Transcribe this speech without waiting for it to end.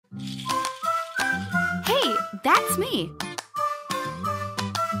That's me.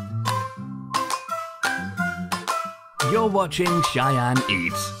 You're watching Cheyenne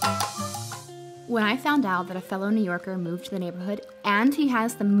Eats. When I found out that a fellow New Yorker moved to the neighborhood and he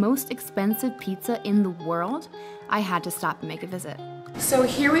has the most expensive pizza in the world, I had to stop and make a visit. So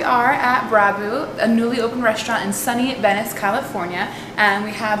here we are at BRABU, a newly opened restaurant in sunny Venice, California, and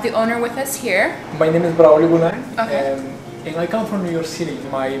we have the owner with us here. My name is Braulio Bunay, Okay. and I come from New York City.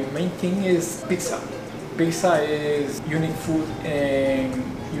 My main thing is pizza. Pizza is unique food in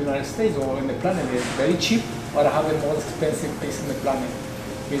the United States or in the planet. It's very cheap, but I have the most expensive pizza in the planet.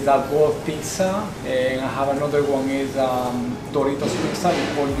 It's that boiled pizza, and I have another one is Doritos pizza.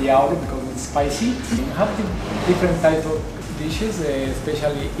 It's called Diablo because it's spicy. I have different types of dishes,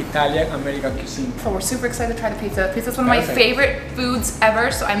 especially Italian American cuisine. So we're super excited to try the pizza. Pizza is one of my favorite foods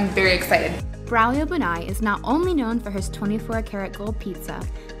ever, so I'm very excited. Braulio Bunay is not only known for his 24-karat gold pizza,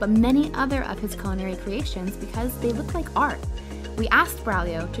 but many other of his culinary creations because they look like art. We asked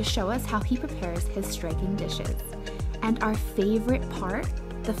Braulio to show us how he prepares his striking dishes. And our favorite part,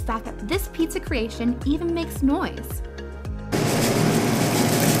 the fact that this pizza creation even makes noise.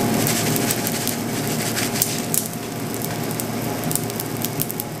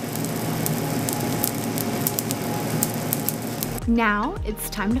 Now, it's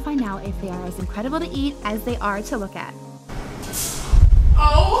time to find out if they are as incredible to eat as they are to look at.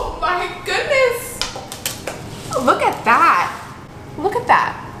 Oh my goodness! Look at that! Look at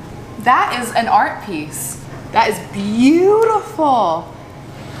that! That is an art piece. That is beautiful!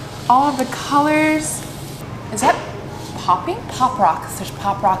 All of the colors. Is that popping? Pop rocks. There's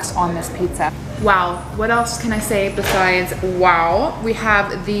pop rocks on this pizza. Wow, what else can I say besides wow? We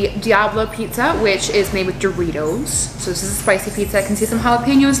have the Diablo pizza, which is made with Doritos. So this is a spicy pizza. I can see some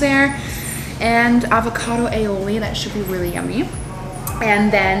jalapenos there. And avocado aioli, that should be really yummy.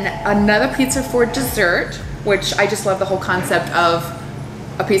 And then another pizza for dessert, which I just love the whole concept of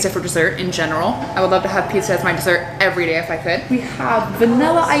a pizza for dessert in general. I would love to have pizza as my dessert every day if I could. We have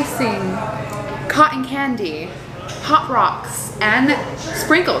vanilla icing, cotton candy, hot rocks, and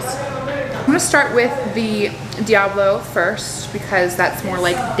sprinkles. I'm gonna start with the Diablo first because that's more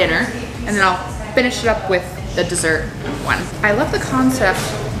like dinner, and then I'll finish it up with the dessert one. I love the concept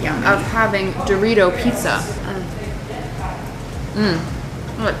of having Dorito pizza.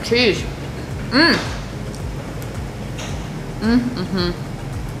 Oh, cheese.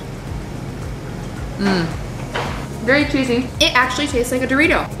 Very cheesy. It actually tastes like a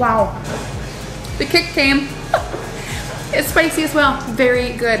Dorito. Wow. The kick came. It's spicy as well.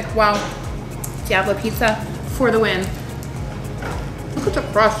 Very good. Wow. Diablo pizza for the win. Look at the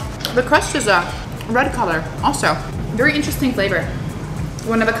crust. The crust is a red color also. Very interesting flavor.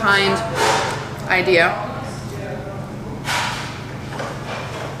 One of a kind idea.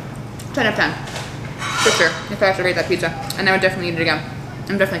 10 out of 10. For sure. If I have to rate that pizza. And I would definitely eat it again.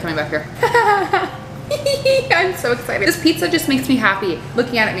 I'm definitely coming back here. I'm so excited. This pizza just makes me happy.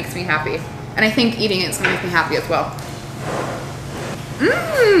 Looking at it makes me happy. And I think eating it is going to make me happy as well.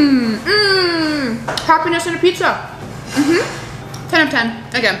 Happiness in a pizza. 10 out of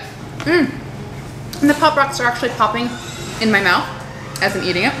 10, again. And the pop rocks are actually popping in my mouth as I'm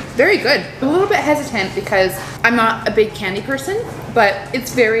eating it. Very good. A little bit hesitant because I'm not a big candy person, but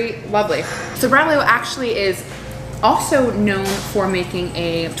it's very lovely. So Braulio actually is also known for making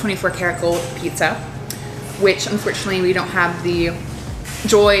a 24-karat gold pizza, which unfortunately we don't have the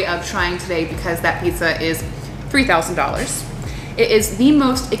joy of trying today because that pizza is $3,000. It is the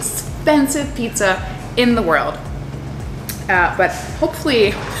most expensive pizza in the world, but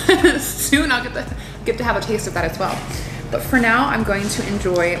hopefully soon I'll get to have a taste of that as well. But for now, I'm going to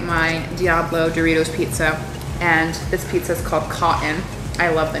enjoy my Diablo Doritos pizza, and this pizza is called Cotton. I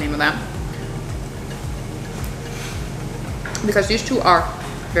love the name of that because these two are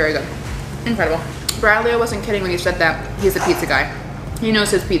very good. Incredible. Braulio wasn't kidding when he said that he's a pizza guy. He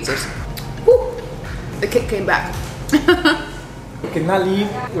knows his pizzas. Woo! The kick came back. You cannot leave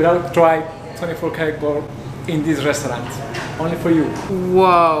without trying 24-karat gold in this restaurant. Only for you.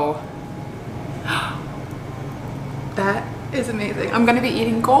 Whoa. That is amazing. I'm gonna be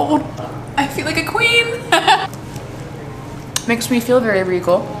eating gold. I feel like a queen. Makes me feel very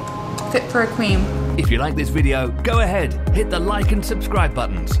regal. Fit for a queen. If you like this video, go ahead, hit the like and subscribe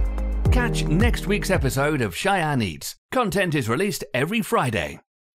buttons. Catch next week's episode of Cheyenne Eats. Content is released every Friday.